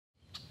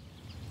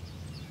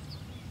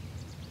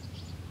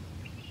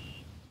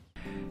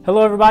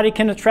Hello everybody,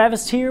 Kenneth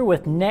Travis here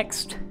with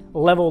Next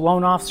Level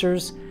Loan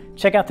Officers.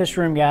 Check out this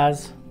room,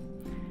 guys.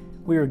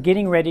 We are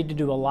getting ready to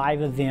do a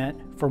live event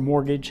for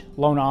mortgage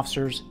loan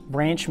officers,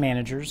 branch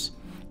managers.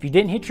 If you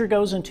didn't hit your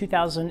goals in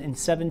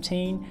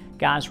 2017,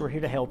 guys, we're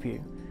here to help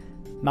you.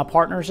 My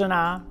partners and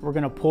I, we're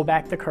going to pull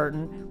back the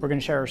curtain. We're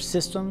going to share our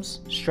systems,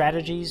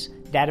 strategies,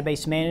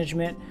 database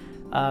management,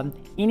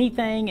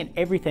 anything and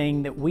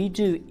everything that we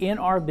do in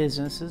our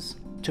businesses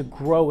to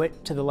grow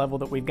it to the level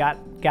that we've got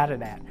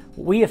it at.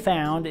 What we have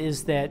found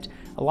is that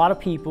a lot of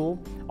people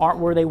aren't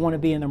where they want to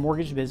be in their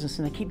mortgage business,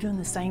 and they keep doing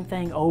the same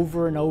thing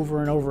over and over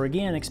and over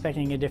again,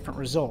 expecting a different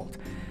result.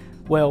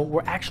 Well,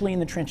 we're actually in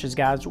the trenches,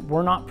 guys.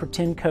 We're not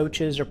pretend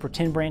coaches or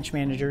pretend branch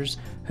managers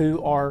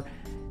who are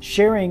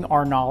sharing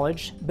our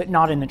knowledge, but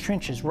not in the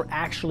trenches. We're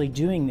actually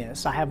doing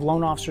this. I have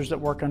loan officers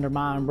that work under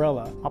my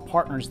umbrella. My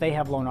partners, they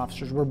have loan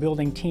officers. We're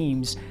building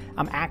teams.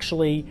 I'm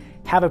actually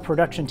have a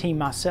production team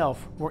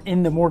myself. We're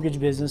in the mortgage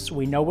business.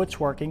 We know what's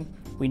working.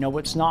 We know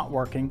what's not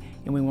working,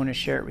 and we want to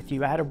share it with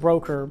you. I had a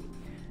broker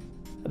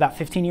about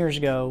 15 years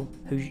ago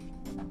who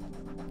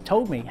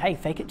told me, hey,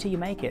 fake it till you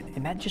make it.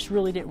 And that just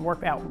really didn't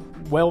work out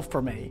well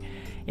for me.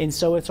 And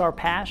so it's our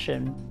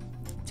passion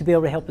to be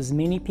able to help as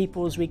many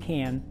people as we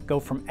can go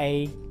from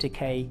A to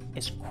K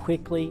as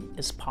quickly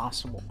as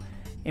possible.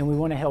 And we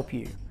want to help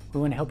you.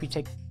 We want to help you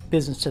take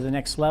business to the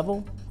next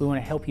level. We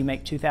want to help you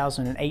make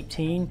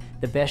 2018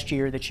 the best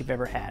year that you've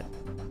ever had.